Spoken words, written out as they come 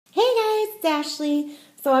it's Ashley.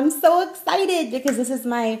 So I'm so excited because this is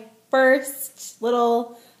my first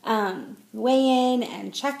little weigh-in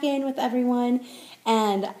and check-in with everyone.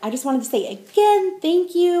 And I just wanted to say again,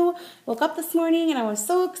 thank you. Woke up this morning and I was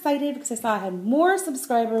so excited because I saw I had more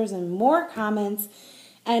subscribers and more comments.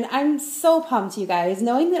 And I'm so pumped, you guys.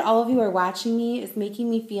 Knowing that all of you are watching me is making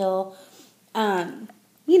me feel,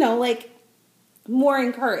 like more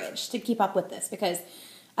encouraged to keep up with this because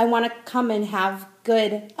I want to come and have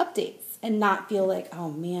good updates and not feel like,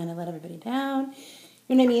 oh man, I let everybody down.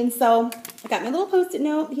 You know what I mean? So I got my little Post-it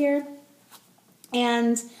note here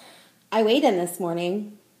and I weighed in this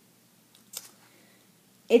morning.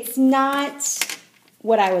 It's not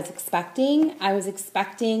what I was expecting. I was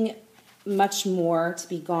expecting much more to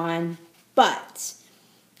be gone, but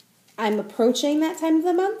I'm approaching that time of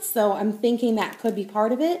the month, so I'm thinking that could be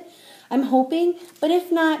part of it. I'm hoping, but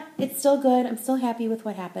if not, it's still good. I'm still happy with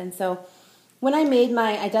what happened. So when I made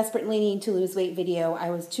my I Desperately Need to Lose Weight video, I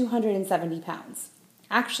was 270 pounds.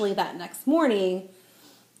 Actually, that next morning,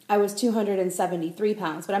 I was 273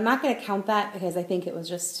 pounds, but I'm not going to count that because I think it was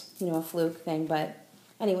just, a fluke thing. But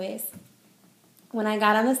anyways, when I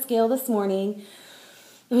got on the scale this morning,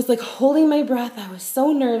 I was like holding my breath. I was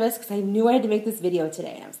so nervous because I knew I had to make this video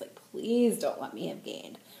today. And I was like, please don't let me have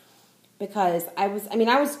gained. Because I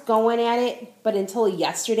was going at it, but until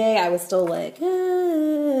yesterday, I was still like,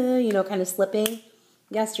 kind of slipping.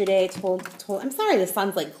 Yesterday, I'm sorry the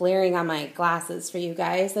sun's like glaring on my glasses for you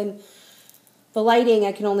guys. And the lighting,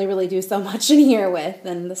 I can only really do so much in here with,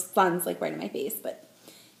 and the sun's like right in my face. But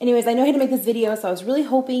anyways, I know I had to make this video, so I was really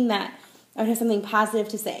hoping that I would have something positive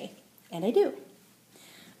to say. And I do.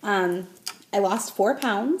 I lost 4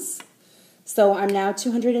 pounds, so I'm now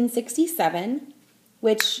 267,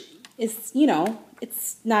 which is,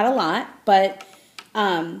 it's not a lot, but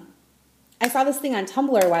I saw this thing on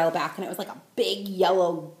Tumblr a while back, and it was like a big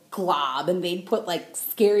yellow glob, and they'd put like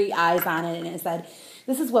scary eyes on it, and it said,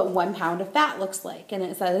 this is what 1 pound of fat looks like, and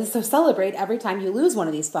it says, so celebrate every time you lose one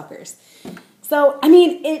of these fuckers. So,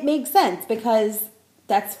 it makes sense, because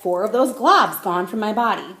that's 4 of those globs gone from my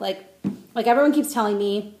body. Like everyone keeps telling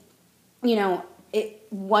me,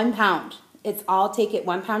 1 pound. Take it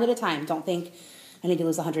 1 pound at a time. Don't think I need to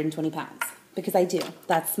lose 120 pounds. Because I do.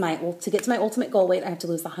 To get to my ultimate goal weight, I have to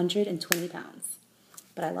lose 120 pounds.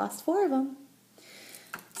 But I lost 4 of them.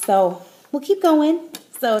 So we'll keep going.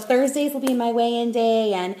 So Thursdays will be my weigh-in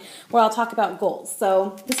day and where I'll talk about goals.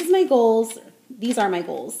 So this is my goals. These are my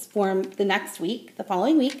goals for the next week, the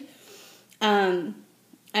following week.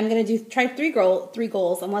 I'm going to try three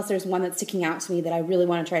goals, unless there's one that's sticking out to me that I really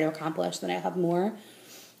want to try to accomplish, then I'll have more.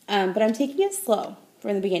 But I'm taking it slow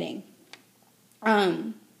from the beginning.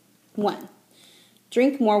 1,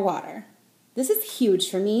 drink more water. This is huge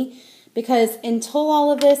for me because until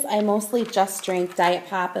all of this, I mostly just drank Diet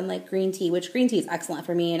Pop and like green tea, which green tea is excellent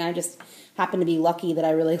for me, and I just happen to be lucky that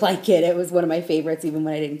I really like it. It was one of my favorites even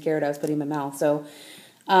when I didn't care what I was putting in my mouth. So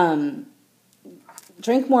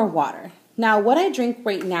drink more water. Now, what I drink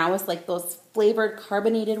right now is like those flavored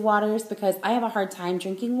carbonated waters because I have a hard time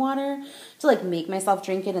drinking water to like make myself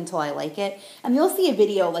drink it until I like it. And you'll see a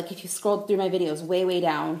video, like if you scrolled through my videos way, way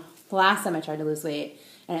down, the last time I tried to lose weight,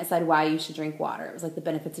 and it said why you should drink water. It was like the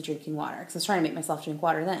benefits of drinking water because I was trying to make myself drink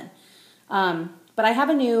water then. But I have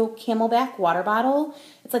a new Camelback water bottle.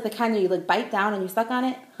 It's like the kind that you like bite down and you suck on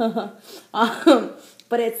it.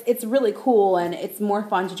 But it's really cool and it's more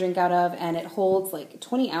fun to drink out of, and it holds like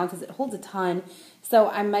 20 ounces. It holds a ton.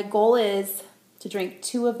 So my goal is to drink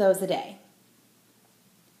 2 of those a day.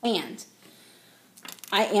 And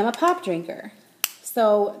I am a pop drinker.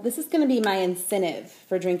 So this is going to be my incentive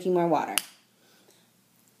for drinking more water.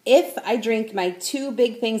 If I drink my 2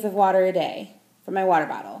 big things of water a day from my water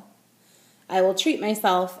bottle, I will treat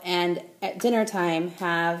myself and at dinner time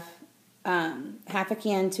have half a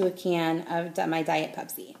can to a can of my Diet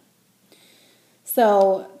Pepsi.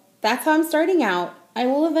 So that's how I'm starting out. I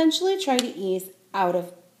will eventually try to ease out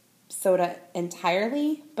of soda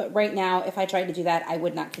entirely, but right now, if I tried to do that, I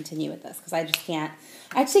would not continue with this because I just can't.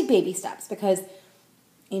 I have to take baby steps because,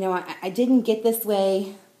 I didn't get this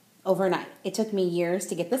way overnight. It took me years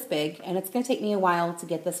to get this big, and it's going to take me a while to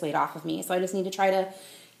get this weight off of me. So I just need to try to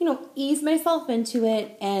ease myself into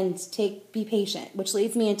it and be patient, which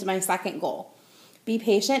leads me into my second goal. Be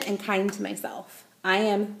patient and kind to myself. I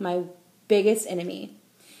am my biggest enemy.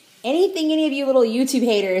 Any of you little YouTube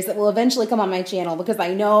haters that will eventually come on my channel, because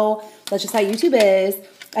I know that's just how YouTube is.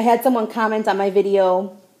 I had someone comment on my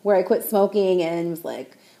video where I quit smoking and it was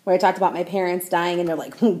like, where I talked about my parents dying, and they're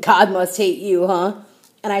like, God must hate you, huh?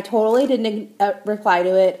 And I totally didn't reply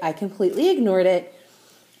to it. I completely ignored it.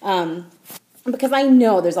 because I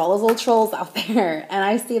know there's all those little trolls out there, and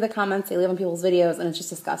I see the comments they leave on people's videos, and it just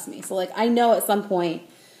disgusts me. So, like, I know at some point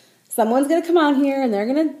someone's going to come on here, and they're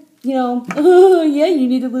going to, you know, oh, yeah, you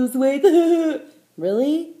need to lose weight.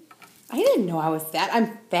 Really? I didn't know I was fat.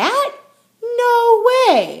 I'm fat? No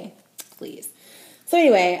way. Please. So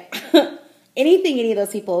anyway, anything any of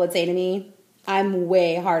those people would say to me, I'm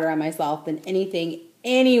way harder on myself than anything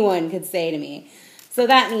anyone could say to me. So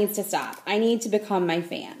that needs to stop. I need to become my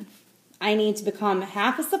fan. I need to become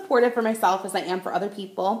half as supportive for myself as I am for other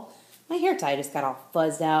people. My hair tie just got all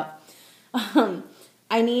fuzzed out.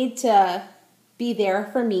 I need to be there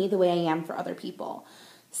for me the way I am for other people.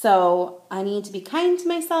 So I need to be kind to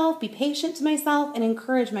myself, be patient to myself, and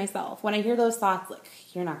encourage myself. When I hear those thoughts, like,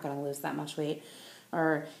 you're not going to lose that much weight,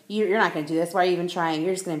 or you're not going to do this, why are you even trying?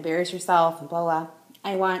 You're just going to embarrass yourself, and blah, blah.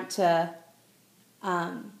 I want to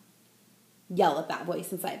yell at that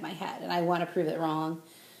voice inside my head, and I want to prove it wrong.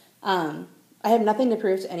 I have nothing to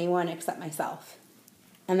prove to anyone except myself.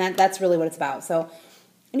 And that's really what it's about. So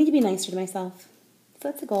I need to be nicer to myself. So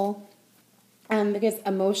that's a goal. Because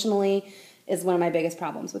emotionally is one of my biggest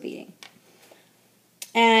problems with eating.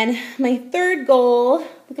 And my third goal,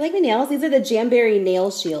 look at like my nails. These are the Jamberry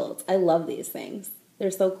nail shields. I love these things.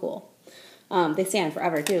 They're so cool. They stand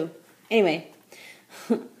forever too. Anyway,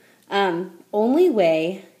 only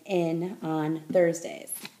weigh in on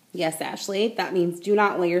Thursdays. Yes, Ashley, that means do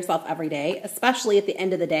not weigh yourself every day, especially at the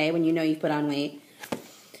end of the day when you know you've put on weight.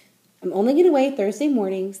 I'm only going to weigh Thursday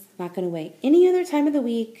mornings, not going to weigh any other time of the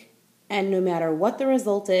week. And no matter what the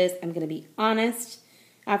result is, I'm going to be honest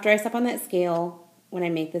after I step on that scale when I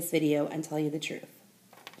make this video and tell you the truth.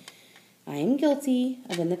 I am guilty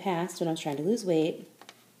of in the past when I was trying to lose weight,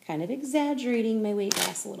 kind of exaggerating my weight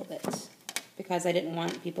loss a little bit because I didn't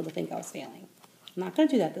want people to think I was failing. I'm not going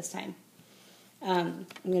to do that this time. I'm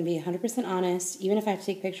going to be 100% honest, even if I have to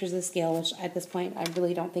take pictures of the scale, which at this point I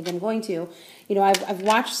really don't think I'm going to. You know, I've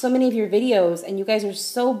watched so many of your videos, and you guys are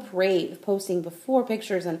so brave with posting before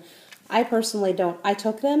pictures, and I personally don't. I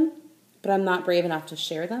took them, but I'm not brave enough to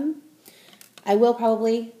share them. I will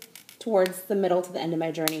probably, towards the middle to the end of my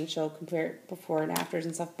journey, show compare before and afters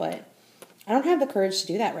and stuff, but I don't have the courage to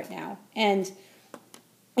do that right now. And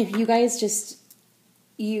if you guys just,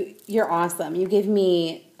 you're awesome. You give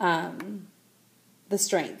me the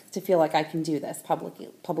strength to feel like I can do this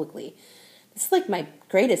publicly. This is like my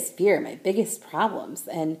greatest fear, my biggest problems,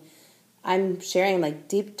 and I'm sharing like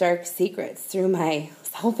deep, dark secrets through my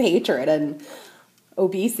self-hatred and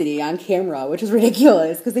obesity on camera, which is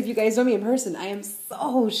ridiculous because if you guys know me in person, I am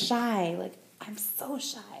so shy. Like, I'm so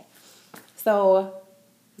shy. So,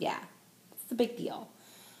 yeah, it's a big deal.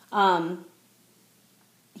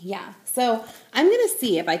 Yeah, so I'm going to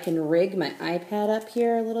see if I can rig my iPad up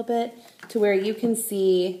here a little bit to where you can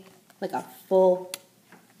see like a full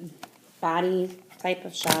body type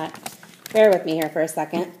of shot. Bear with me here for a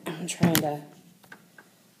second. I'm trying to,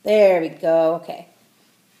 there we go, okay.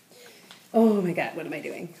 Oh my God, what am I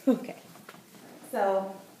doing? Okay,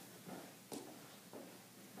 so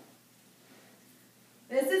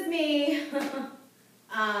this is me.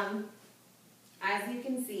 As you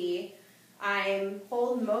can see, I'm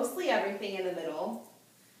holding mostly everything in the middle.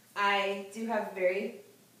 I do have very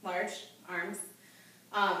large arms.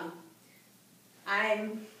 I'm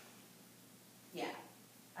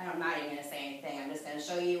not even going to say anything. I'm just going to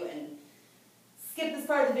show you and skip this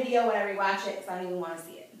part of the video whenever you watch it because I don't even want to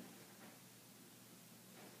see it.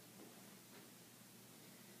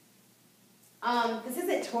 This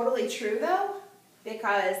isn't totally true though,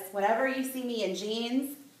 because whenever you see me in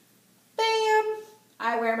jeans, bam,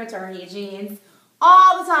 I wear maternity jeans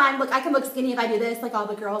all the time. Look, I can look skinny if I do this, like all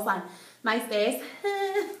the girls on MySpace.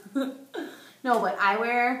 No, but I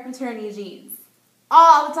wear maternity jeans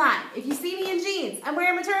all the time. If you see me in jeans, I'm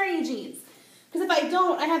wearing maternity jeans. Because if I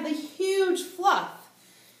don't, I have the huge fluff.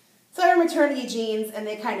 So I wear maternity jeans and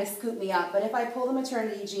they kind of scoop me up. But if I pull the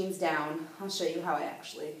maternity jeans down, I'll show you how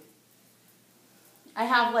I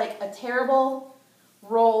have like a terrible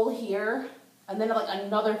roll here and then like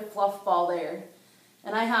another fluff ball there.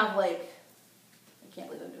 And I have like, I can't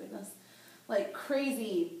believe I'm doing this, like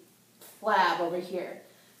crazy flab over here.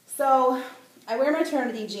 So I wear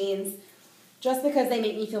maternity jeans just because they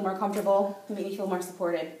make me feel more comfortable, they make me feel more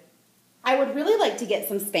supported. I would really like to get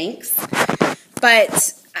some Spanx,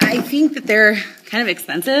 but I think that they're kind of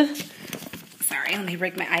expensive. Sorry, let me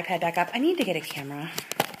rig my iPad back up. I need to get a camera.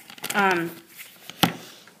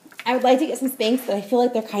 I would like to get some Spanx, but I feel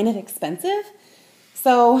like they're kind of expensive.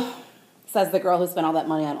 So, says the girl who spent all that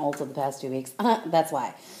money on Ulta the past 2 weeks. That's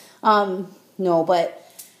why. No, but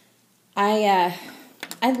I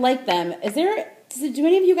like them. Is there Do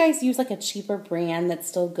any of you guys use like a cheaper brand that's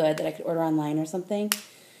still good that I could order online or something?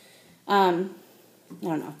 I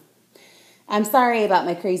don't know. I'm sorry about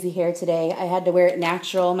my crazy hair today. I had to wear it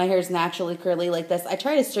natural. My hair is naturally curly like this. I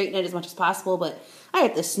try to straighten it as much as possible, but I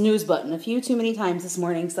hit the snooze button a few too many times this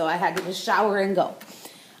morning, so I had to just shower and go.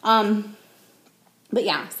 But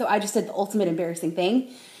yeah, so I just did the ultimate embarrassing thing.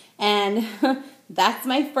 And that's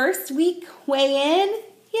my first week weigh-in.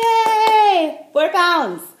 Yay! 4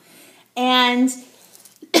 pounds. And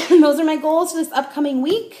those are my goals for this upcoming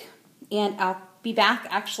week. And I'll be back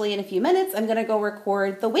actually in a few minutes. I'm going to go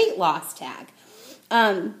record the weight loss tag.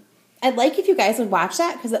 I'd like if you guys would watch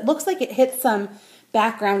that because it looks like it hits some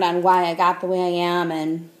background on why I got the way I am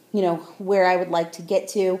and, you know, where I would like to get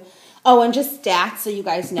to. Oh, and just stats so you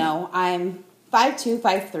guys know. I'm 5'2",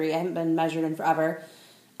 5'3". I haven't been measured in forever.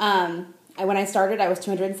 When I started, I was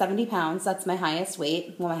 270 pounds. That's my highest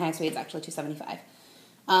weight. Well, my highest weight is actually 275.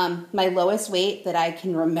 My lowest weight that I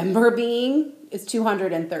can remember being is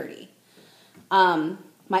 230.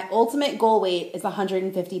 My ultimate goal weight is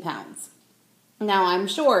 150 pounds. Now, I'm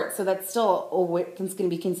short, so that's still going to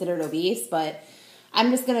be considered obese, but I'm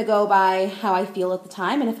just going to go by how I feel at the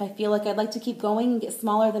time, and if I feel like I'd like to keep going and get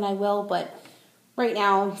smaller, then I will, but right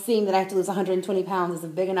now, seeing that I have to lose 120 pounds is a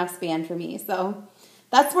big enough span for me, so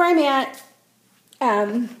that's where I'm at.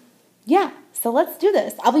 Yeah, so let's do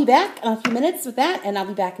this. I'll be back in a few minutes with that, and I'll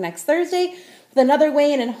be back next Thursday with another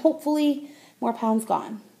weigh-in and hopefully more pounds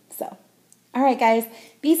gone. So, all right, guys,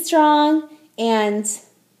 be strong, and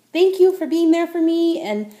thank you for being there for me,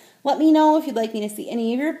 and let me know if you'd like me to see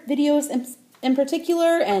any of your videos in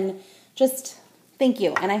particular, and just thank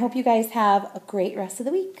you. And I hope you guys have a great rest of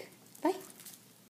the week.